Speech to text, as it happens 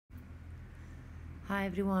Hi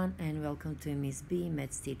everyone and welcome to Miss B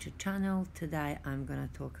Maths Teacher channel. Today I'm gonna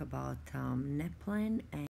talk about Naplan,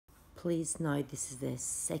 and please note this is the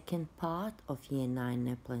second part of Year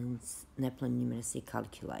 9 Naplan numeracy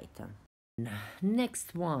calculator.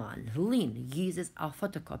 Next one, Lynn uses a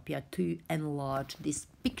photocopier to enlarge this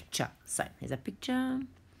picture. So here's a picture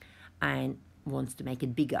and wants to make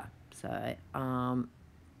it bigger. So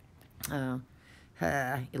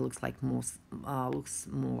it looks like looks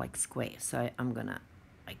more like square, so I'm gonna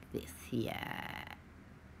like this here.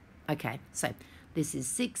 Okay, so this is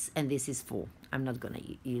 6 and this is 4. I'm not gonna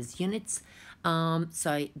use units.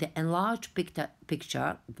 So the enlarged picture,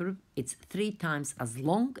 it's 3 times as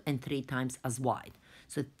long and 3 times as wide.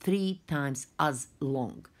 So 3 times as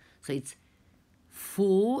long. So it's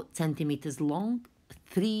 4 centimeters long,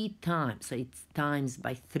 3 times. So it's times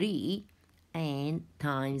by 3 and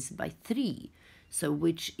times by 3. So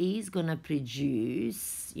which is gonna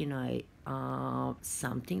produce,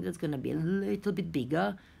 something that's gonna be a little bit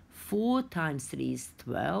bigger. 4 times 3 is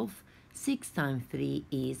 12. 6 times 3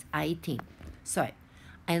 is 18. So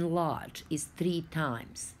enlarge is 3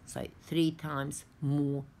 times. So 3 times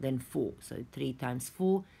more than 4. So 3 times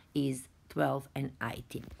 4 is 12 and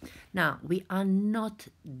 18. Now we are not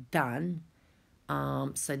done.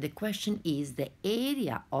 So the question is, the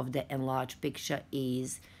area of the enlarged picture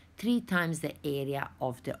is 3 times the area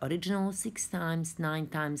of the original, 6 times, 9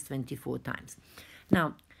 times, 24 times.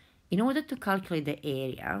 Now, in order to calculate the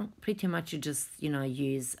area, pretty much you just,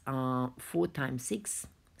 use 4 times 6.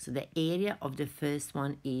 So the area of the first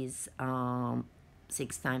one is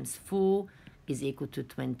 6 times 4 is equal to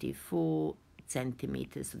 24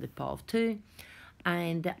 centimeters to the power of 2.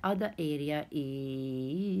 And the other area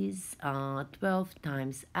is 12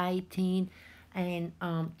 times 18. And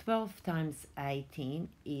 12 times 18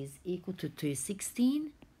 is equal to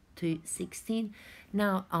 216.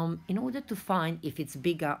 Now, in order to find if it's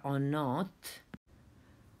bigger or not,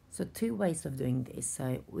 so 2 ways of doing this.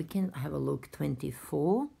 So we can have a look.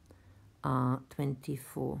 24. No,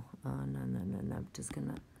 I'm just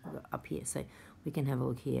gonna go up here. So we can have a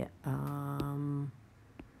look here.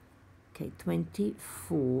 Okay,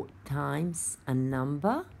 24 times a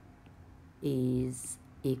number is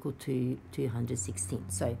equal to 216.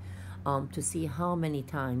 So to see how many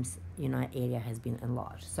times area has been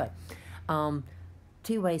enlarged. So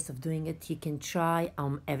 2 ways of doing it. You can try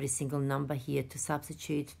every single number here to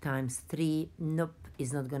substitute. Times 3, nope,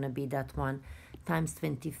 it's not gonna be that one. Times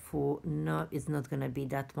 24, no, it's not gonna be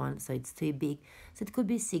that one, so it's too big. So it could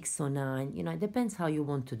be 6 or 9, it depends how you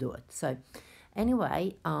want to do it. So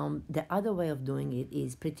anyway, the other way of doing it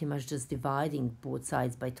is pretty much just dividing both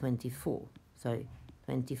sides by 24. So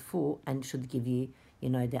 24, and should give you,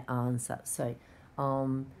 the answer. So,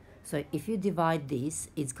 so if you divide this,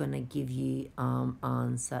 it's gonna give you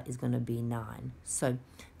answer is gonna be 9. So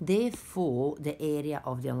therefore, the area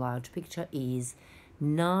of the enlarged picture is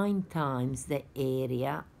 9 times the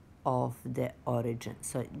area of the origin.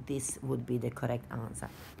 So this would be the correct answer.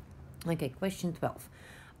 Okay, question 12.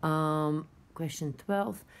 Question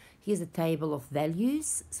 12, here's a table of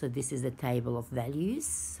values. So this is the table of values.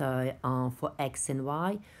 So for x and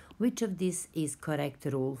y, which of this is correct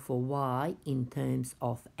rule for y in terms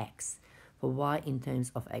of x? For y in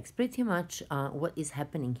terms of x, pretty much what is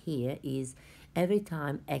happening here is every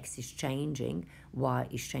time x is changing, y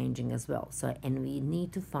is changing as well. So, and we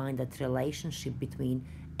need to find that relationship between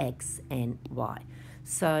x and y.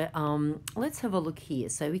 So let's have a look here.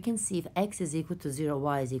 So we can see if x is equal to 0,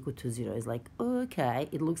 y is equal to 0. It's like, okay,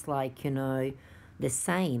 it looks like, the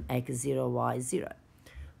same, x 0, y 0.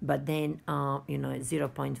 But then,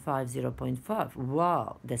 0.5, 0.5,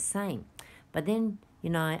 wow, the same. But then,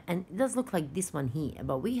 and it does look like this one here,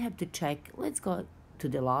 but we have to check. Let's go to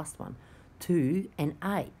the last one, 2 and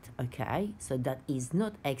 8, okay? So that is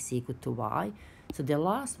not x equal to y. So the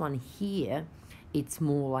last one here, it's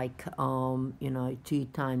more like, 2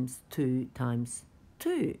 times 2 times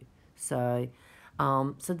 2. So,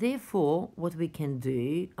 so therefore, what we can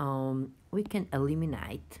do, we can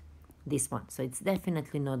eliminate this one. So it's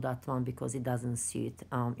definitely not that one because it doesn't suit,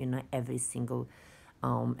 every single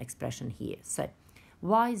expression here. So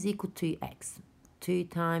y is equal to x. 2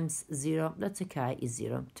 times 0, that's okay, is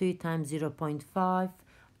 0. 2 times 0.5,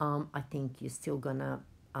 I think you're still gonna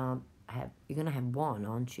you're gonna have 1,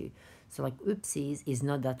 aren't you? So like, oopsies, is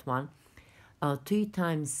not that one. 2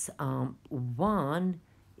 times 1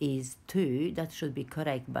 is 2, that should be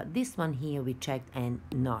correct, but this one here we checked and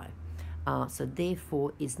no. So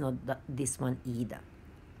therefore it's not this one either.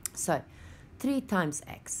 So 3 times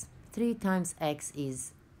x. 3 times x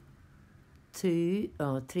is 2,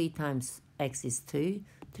 3 times x is 2.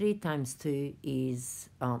 3 times 2 is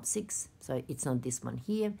 6, so it's not this one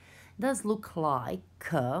here. It does look like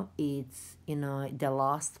it's, you know, the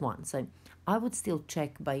last one. So I would still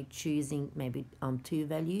check by choosing maybe 2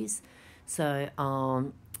 values. So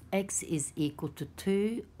x is equal to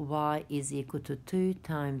 2, y is equal to 2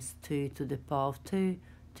 times 2 to the power of 2.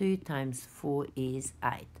 2 times 4 is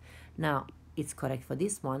 8. Now, it's correct for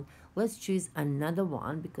this one. Let's choose another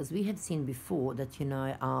one, because we have seen before that, you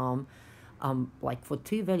know, like for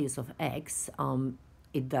 2 values of x,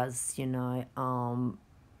 it does, you know,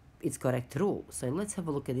 it's correct rule. So let's have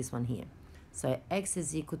a look at this one here. So x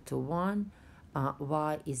is equal to 1,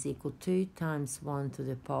 y is equal to 2 times 1 to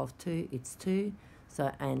the power of 2, it's 2.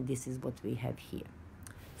 So, and this is what we have here.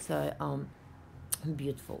 So,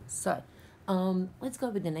 beautiful. So, let's go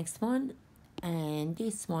with the next one. And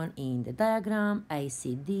this one in the diagram,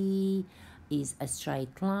 ACD is a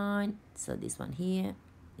straight line. So this one here,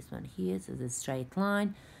 so the straight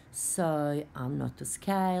line. So not to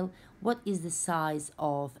scale. What is the size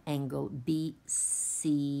of angle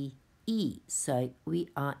BCE? So we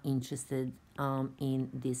are interested in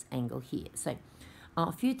this angle here. So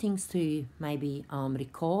a few things to maybe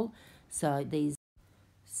recall. So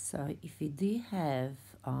if we do have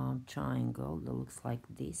triangle that looks like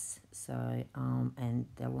this, so and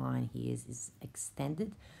the line here is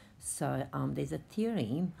extended, so there's a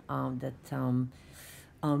theorem that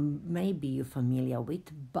maybe you're familiar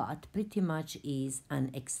with, but pretty much is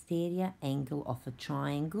an exterior angle of a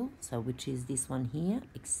triangle, so which is this one here.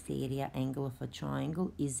 Exterior angle of a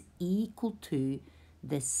triangle is equal to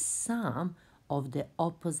the sum of the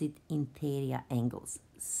opposite interior angles.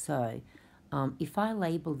 So if I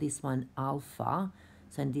label this one alpha,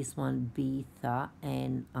 so this one beta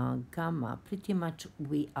and gamma, pretty much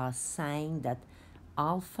we are saying that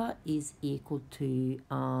alpha is equal to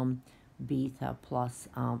beta plus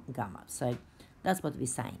gamma. So that's what we're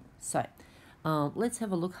saying. So let's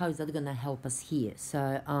have a look how is that going to help us here.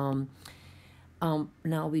 So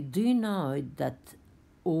now we do know that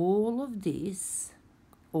all of this,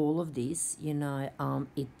 you know,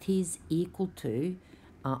 it is equal to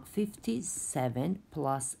 57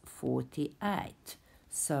 plus 48.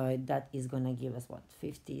 So that is going to give us what?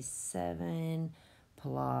 57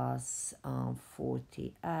 plus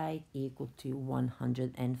 48 equal to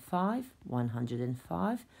 105.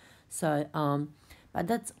 105. So, but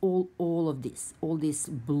that's all of this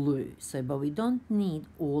blue. So, but we don't need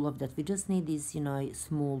all of that. We just need this, you know,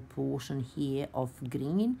 small portion here of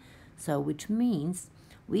green. So, which means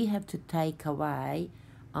we have to take away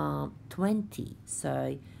 20.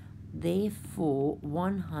 So therefore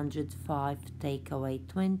 105 take away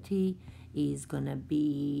 20 is gonna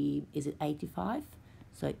be, is it 85?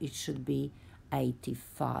 So it should be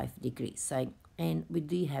 85 degrees. So, and we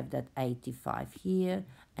do have that 85 here,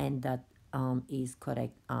 and that is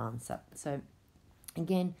correct answer. So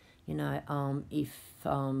again, you know, if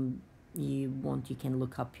you want, you can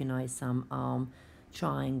look up, you know, some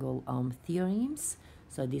triangle theorems.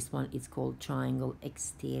 So this one is called triangle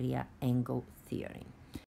exterior angle theorem.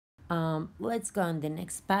 Let's go on the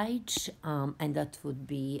next page, and that would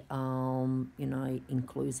be, you know,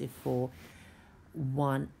 inclusive for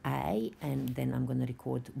 1A, and then I'm going to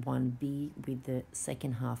record 1B with the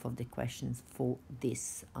second half of the questions for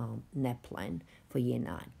this Naplan for year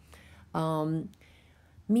 9.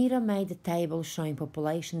 Mira made a table showing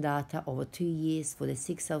population data over 2 years for the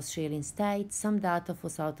 6 Australian states. Some data for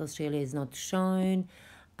South Australia is not shown,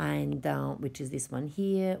 and which is this one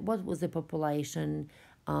here. What was the population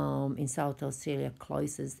in South Australia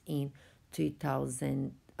closest in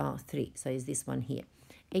 2003? So is this one here.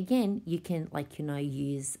 Again, you can, like, you know,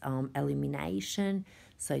 use elimination,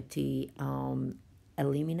 so to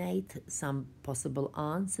eliminate some possible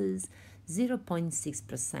answers.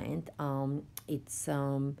 0.6%, it's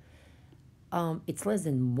less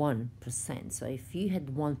than 1%. So if you had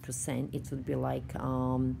 1%, it would be like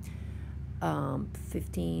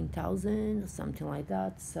 15,000 or something like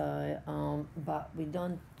that. So but we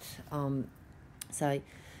don't, so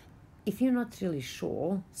if you're not really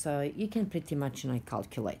sure, so you can pretty much, you know,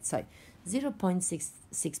 calculate. So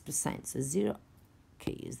 0.66%, so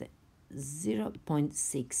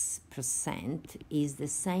 0.6% is the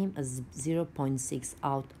same as 0.6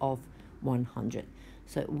 out of 100.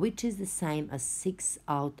 So which is the same as 6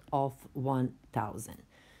 out of 1,000.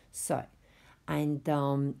 So, and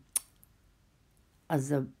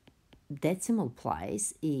as a decimal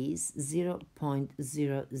place is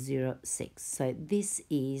 0.006. So this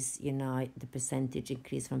is, you know, the percentage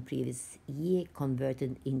increase from previous year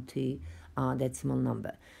converted into decimal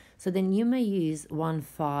number. So then you may use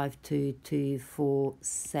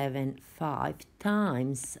 1522475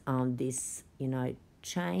 times this, you know,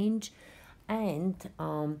 change, and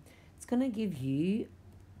it's gonna give you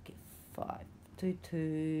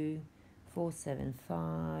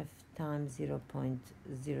 522,475 times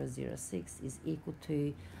 0.006 is equal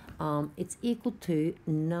to it's equal to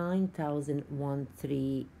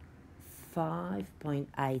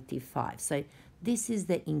 9,135.85. So this is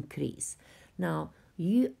the increase. Now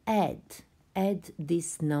you add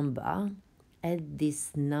this number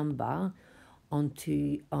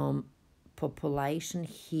onto population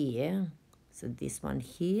here, so this one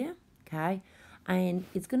here, okay, and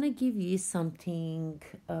it's going to give you something,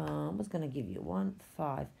 what's going to give you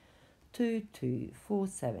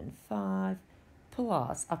 1522475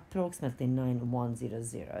 plus approximately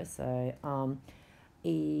 9100, so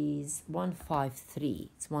is 153.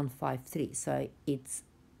 It's 153, so it's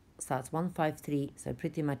starts 153, so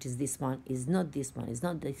pretty much is this one, is not this one, is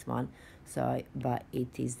not this one, so but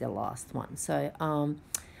it is the last one. So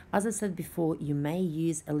as I said before, you may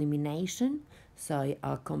use elimination, so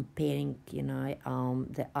comparing, you know,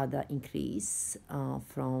 the other increase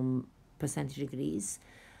from percentage degrees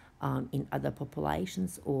in other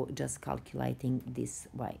populations, or just calculating this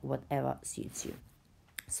way, whatever suits you.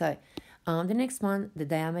 So the next one, the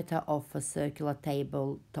diameter of a circular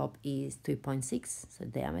tabletop is 2.6. So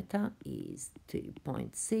diameter is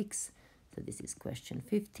 2.6. So this is question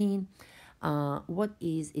 15. What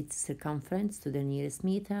is its circumference to the nearest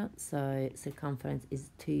meter? So circumference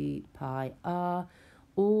is 2 pi r,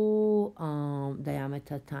 or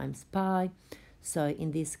diameter times pi. So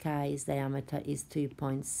in this case, diameter is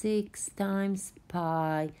 2.6 times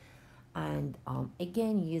pi. And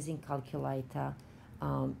again, using calculator,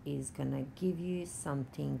 is gonna give you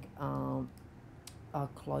something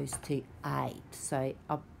close to 8, so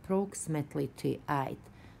approximately to 8.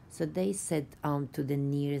 So they said to the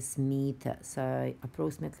nearest meter, so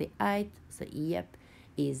approximately 8. So yep,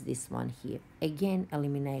 is this one here. Again,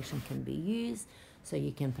 elimination can be used, so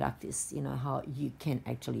you can practice, you know, how you can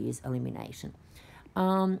actually use elimination.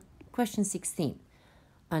 Question 16.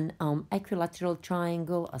 An equilateral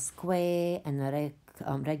triangle, a square, and a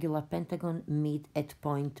regular pentagon meet at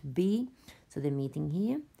point B. So they're meeting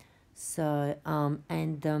here. So,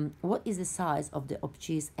 what is the size of the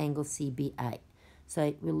obtuse angle CBA?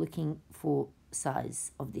 So we're looking for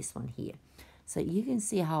size of this one here. So you can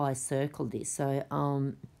see how I circle this. So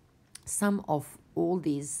sum of all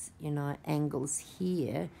these, you know, angles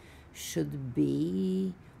here should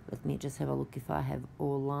be, let me just have a look if I have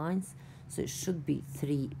all lines. So it should be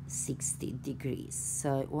 360 degrees.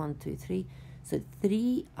 So 1, 2, 3. So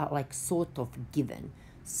 3 are like sort of given.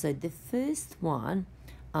 So the first one,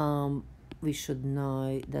 we should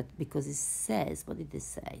know that, because it says, what did it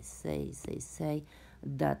say? Say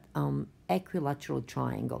that equilateral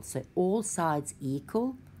triangle. So all sides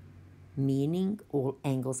equal, meaning all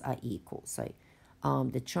angles are equal. So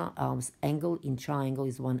the angle in triangle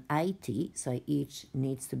is 180. So each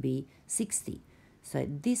needs to be 60. So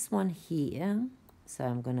this one here, so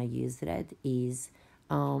I'm gonna use red, is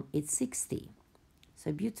it's 60.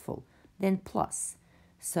 So beautiful. Then plus.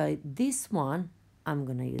 So this one, I'm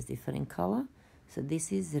gonna use different color. So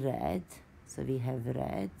this is red. So we have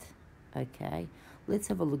red. Okay. Let's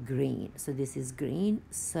have a look green. So this is green.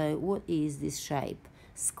 So what is this shape?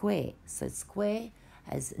 Square. So square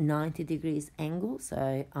has 90 degrees angle.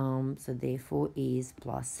 So so therefore is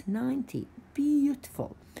plus 90.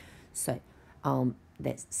 Beautiful. So the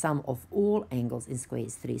sum of all angles in square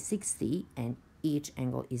is 360, and each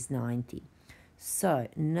angle is 90. So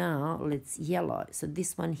now let's yellow. So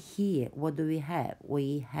this one here, what do we have?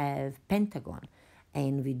 We have pentagon,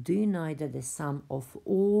 and we do know that the sum of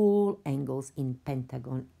all angles in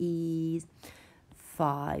pentagon is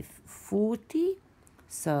 540.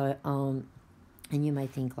 So and you may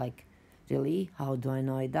think like, really, how do I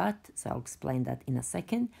know that? So I'll explain that in a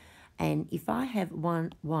second. And if I have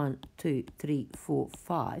 1, 2, 3, 4,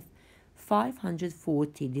 5,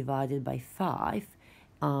 540 divided by 5,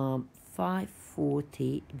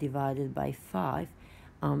 540 divided by 5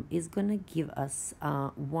 is going to give us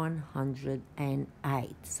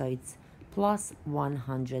 108. So it's plus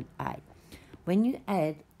 108. When you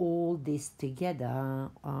add all this together,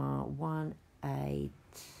 1, 8,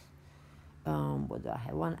 what do I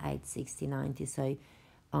have? 1, 8, 60, 90. So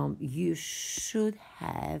you should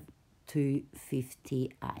have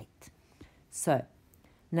 258. So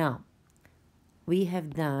now we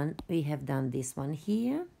have done this one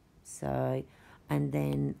here, so, and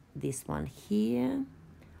then this one here,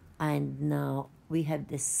 and now we have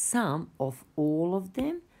the sum of all of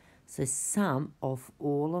them. So sum of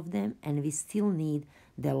all of them, and we still need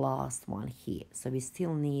the last one here. So we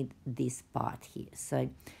still need this part here. So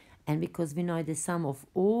And because we know the sum of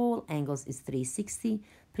all angles is 360,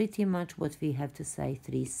 pretty much what we have to say,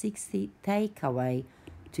 360 take away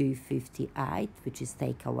 258, which is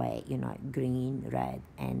take away, you know, green, red,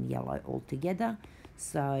 and yellow all together.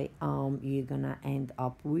 So you're gonna end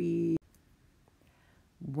up with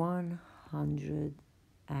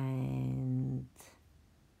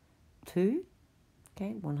 102.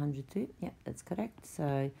 Okay, 102. Yeah, that's correct.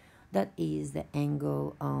 So that is the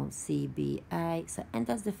angle CBA. So, and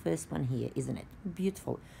that's the first one here, isn't it?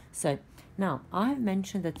 Beautiful. So now I have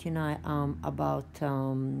mentioned that, you know, about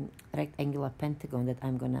rectangular pentagon, that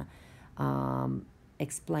I'm gonna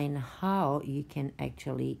explain how you can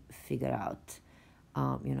actually figure out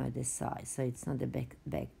you know, the size. So it's not the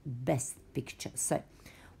best picture. So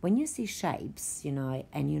when you see shapes, you know,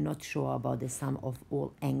 and you're not sure about the sum of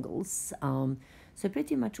all angles, so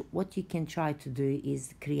pretty much what you can try to do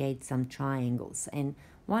is create some triangles. And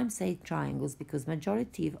why I'm saying triangles, because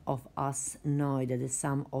majority of us know that the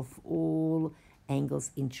sum of all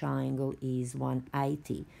angles in triangle is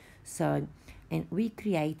 180. So, and we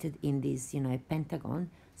created in this, you know,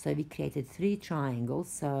 pentagon, so we created 3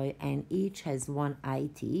 triangles, so, and each has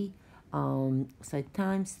 180. So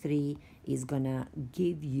times 3 is gonna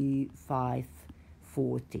give you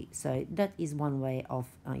 540. So that is one way of,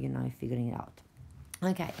 you know, figuring it out.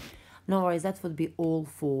 Okay, no worries, that would be all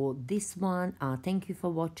for this one. Thank you for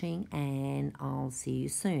watching, and I'll see you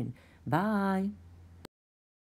soon. Bye.